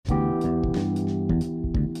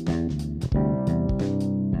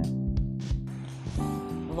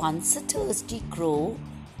Once a thirsty crow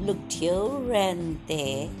looked here and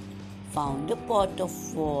there, found a pot of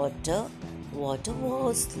water. Water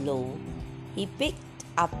was low. He picked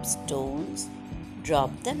up stones,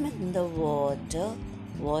 dropped them in the water.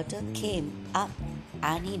 Water came up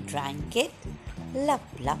and he drank it.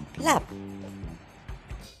 Lap, lap, lap.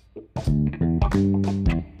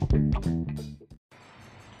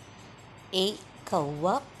 एक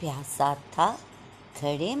कौवा प्यासा था,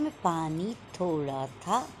 घड़े में पानी थोड़ा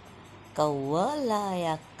था। कौवा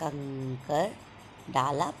लाया कंकर,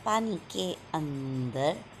 डाला पानी के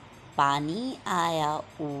अंदर। पानी आया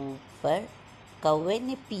ऊपर, कौवे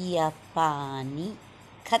ने पिया पानी।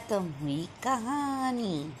 खत्म हुई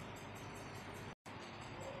कहानी।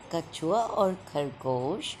 कछुआ और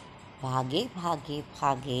खरगोश भागे भागे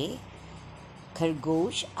भागे।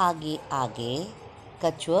 खरगोश आगे आगे,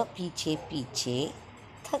 कछुआ पीछे पीछे।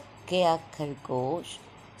 थक गया खरगोश,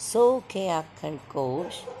 सो गया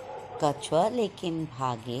खरगोश। कछुआ लेकिन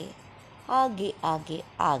भागे, आगे आगे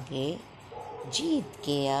आगे। जीत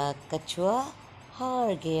गया कछुआ,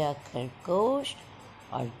 हार गया खरगोश।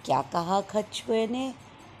 और क्या कहा कछुए ने?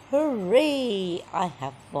 Hooray! I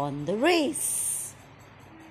have won the race!